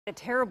A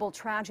terrible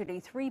tragedy,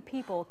 3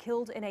 people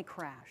killed in a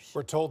crash.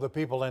 We're told the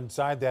people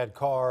inside that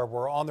car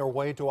were on their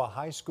way to a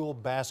high school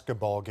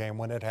basketball game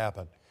when it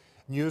happened.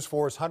 News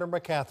 4's Hunter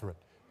McCatherine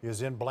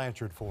is in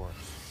Blanchard for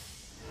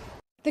us.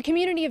 The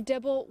community of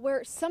Dibble,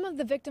 where some of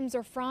the victims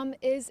are from,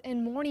 is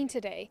in mourning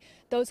today.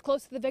 Those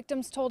close to the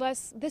victims told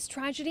us this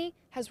tragedy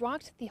has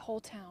rocked the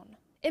whole town.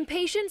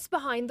 Impatience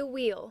behind the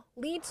wheel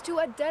leads to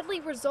a deadly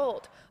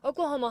result.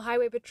 Oklahoma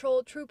Highway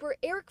Patrol Trooper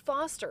Eric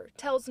Foster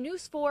tells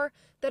News 4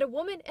 that a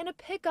woman in a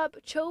pickup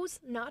chose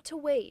not to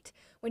wait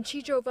when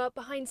she drove up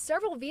behind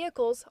several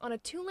vehicles on a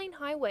 2-lane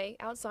highway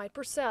outside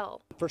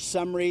Purcell. For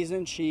some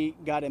reason, she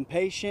got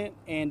impatient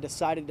and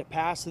decided to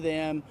pass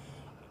them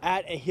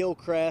at a hill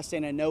crest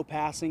in a no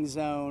passing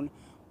zone.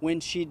 When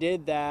she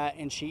did that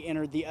and she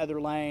entered the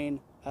other lane,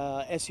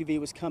 SUV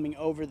was coming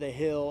over the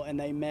hill and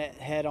they met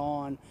head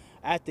on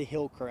at the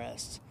hill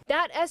crest.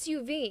 That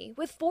SUV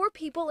with 4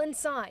 people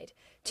inside,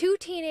 2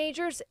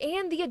 teenagers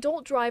and the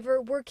adult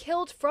driver were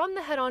killed from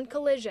the head-on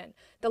collision.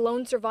 The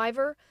lone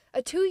survivor,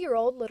 a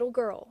 2-year-old little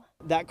girl.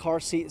 That car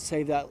seat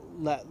saved that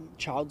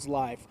child's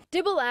life.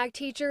 Dibble Ag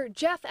teacher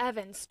Jeff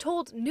Evans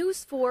told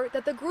News 4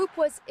 that the group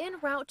was en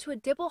route to a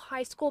Dibble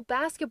High School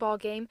basketball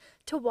game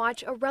to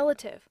watch a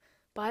relative,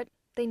 but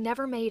they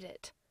never made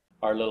it.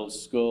 Our little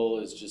school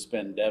has just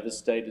been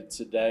devastated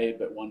today,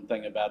 but one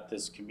thing about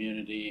this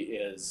community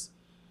is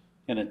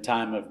in a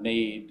time of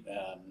need,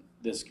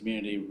 this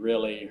community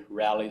really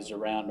rallies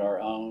around our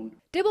own.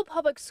 Dibble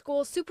Public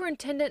Schools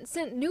Superintendent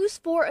sent News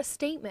 4 a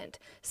statement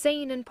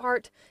saying in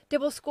part,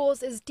 Dibble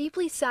Schools is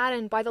deeply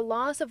saddened by the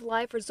loss of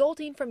life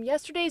resulting from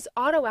yesterday's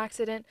auto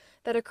accident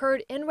that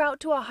occurred en route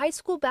to a high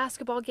school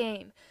basketball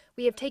game.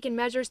 We have taken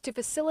measures to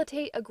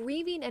facilitate a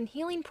grieving and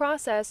healing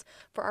process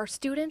for our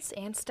students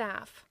and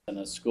staff. In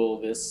a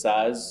school this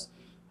size,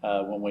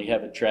 when we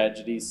have a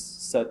tragedy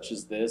such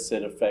as this,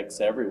 it affects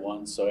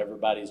everyone, so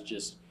everybody's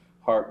just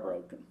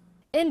heartbroken.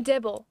 In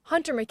Dibble,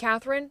 Hunter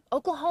McCatherine,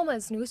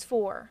 Oklahoma's News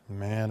 4.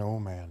 Man, oh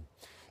man.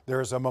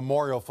 There's a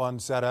memorial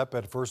fund set up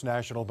at First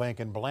National Bank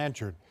in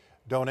Blanchard.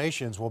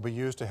 Donations will be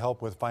used to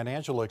help with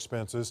financial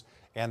expenses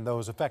and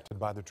those affected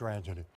by the tragedy.